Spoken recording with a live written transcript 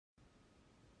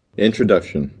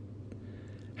Introduction.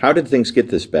 How did things get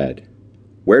this bad?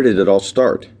 Where did it all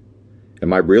start?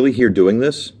 Am I really here doing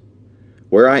this?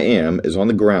 Where I am is on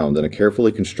the ground in a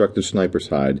carefully constructed sniper's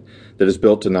hide that is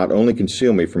built to not only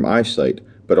conceal me from eyesight,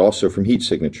 but also from heat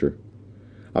signature.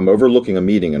 I'm overlooking a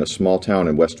meeting in a small town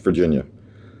in West Virginia.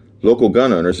 Local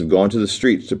gun owners have gone to the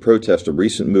streets to protest a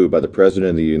recent move by the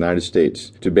President of the United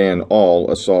States to ban all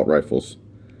assault rifles.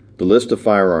 The list of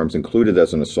firearms included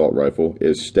as an assault rifle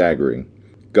is staggering.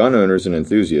 Gun owners and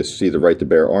enthusiasts see the right to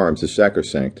bear arms as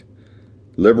sacrosanct.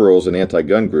 Liberals and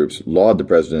anti-gun groups laud the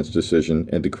president's decision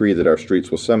and decree that our streets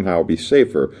will somehow be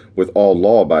safer with all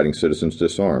law-abiding citizens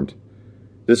disarmed.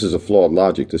 This is a flawed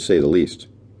logic, to say the least.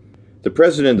 The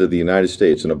President of the United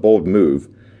States, in a bold move,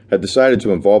 had decided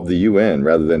to involve the UN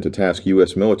rather than to task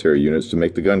U.S. military units to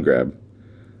make the gun grab.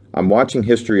 I'm watching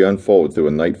history unfold through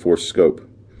a night force scope.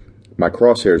 My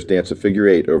crosshairs dance a figure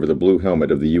 8 over the blue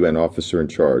helmet of the UN officer in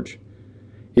charge.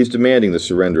 He's demanding the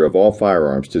surrender of all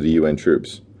firearms to the UN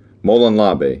troops. Molan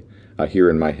Labe, I hear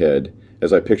in my head,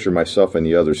 as I picture myself and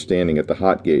the others standing at the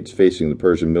hot gates facing the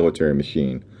Persian military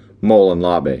machine. Molan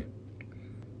Labe.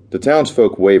 The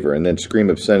townsfolk waver and then scream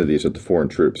obscenities at the foreign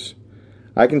troops.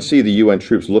 I can see the UN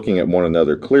troops looking at one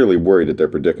another, clearly worried at their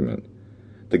predicament.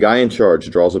 The guy in charge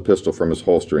draws a pistol from his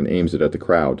holster and aims it at the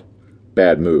crowd.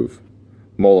 Bad move.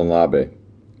 Molan Labe.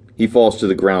 He falls to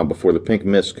the ground before the pink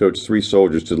mist coats 3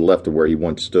 soldiers to the left of where he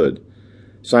once stood.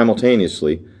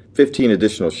 Simultaneously, 15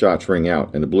 additional shots ring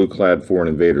out, and the blue-clad foreign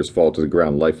invaders fall to the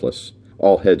ground lifeless,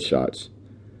 all headshots.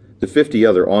 The 50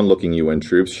 other onlooking UN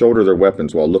troops shoulder their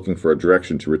weapons while looking for a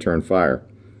direction to return fire.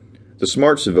 The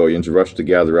smart civilians rush to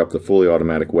gather up the fully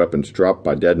automatic weapons dropped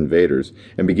by dead invaders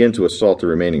and begin to assault the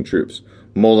remaining troops.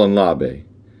 Molan Labe.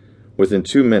 Within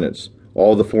 2 minutes,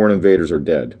 all the foreign invaders are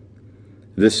dead.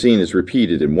 This scene is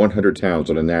repeated in 100 towns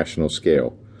on a national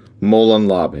scale. Molan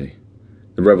Labe.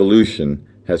 The revolution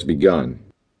has begun.